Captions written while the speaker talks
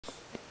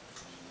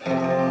Also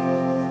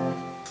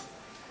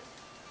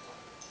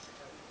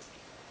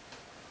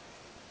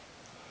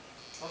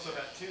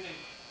about tuning.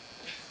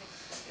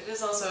 It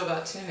is also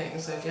about tuning,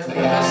 so if you have any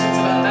questions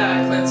about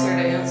that, Clint's here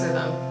to answer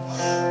them.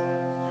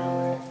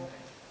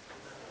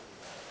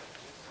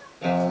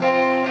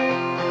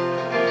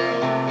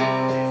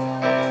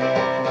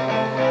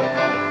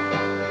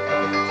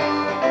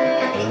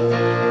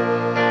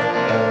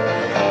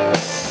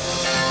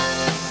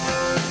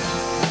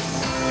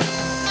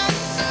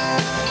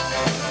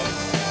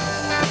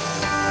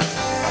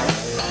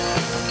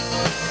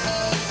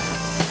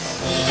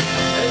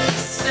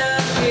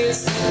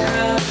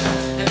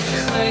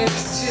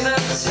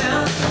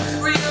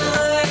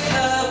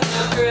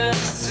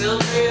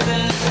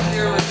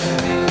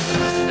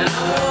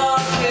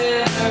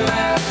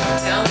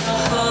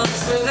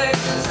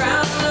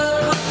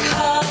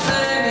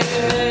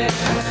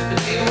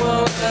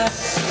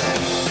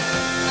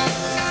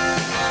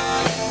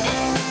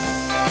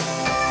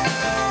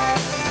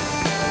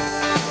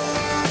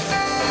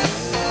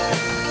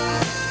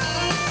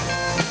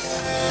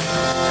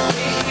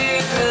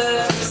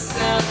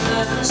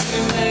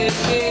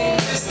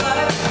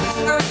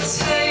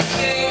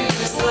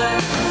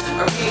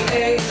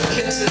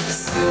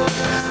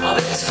 All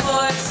the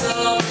toys,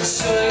 all the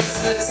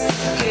choices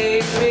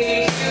gave me,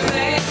 you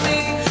made me,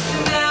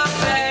 and now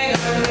they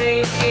are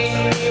making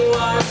me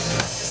want to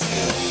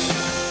leave.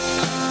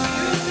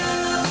 You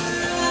never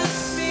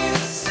asked me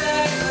to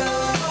stay a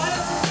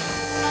while,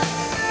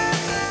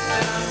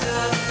 and I'm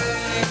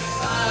nothing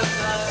but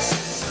much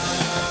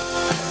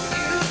time.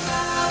 You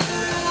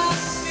never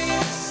asked me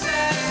to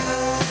stay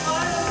a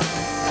while,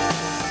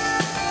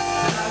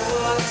 and I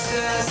watched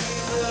as we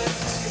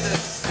looked to the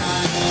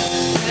sky.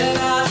 And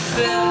I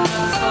felt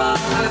my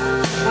father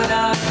when I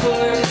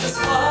poured his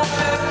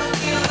water.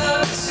 He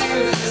looked to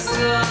his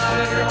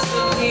daughter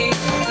till he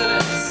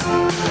couldn't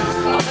see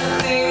all the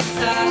things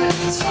that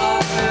he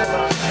taught her,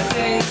 the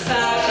things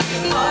that he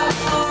fought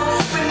for.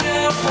 When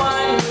no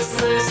one was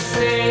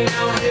listening,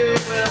 now who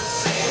will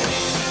save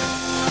me?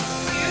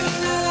 You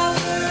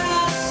never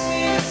asked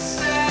me to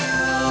stay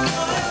a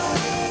while,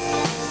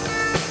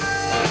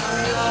 but I'm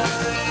not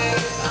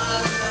brave,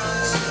 I'm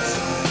not sure.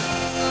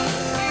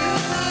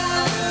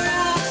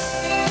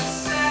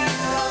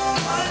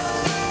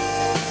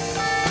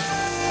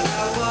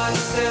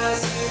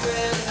 As we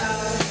ran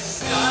out of the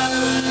sky,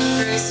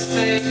 grace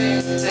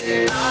fading,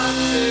 day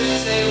after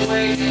day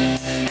waiting,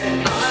 and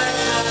I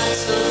had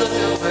to look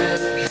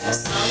away.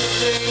 Some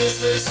things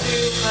were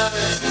too hard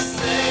to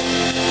say,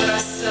 but I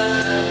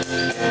said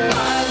them, and I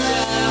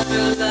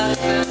never let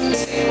them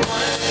take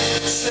one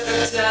shot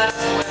of death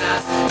when I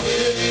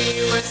knew the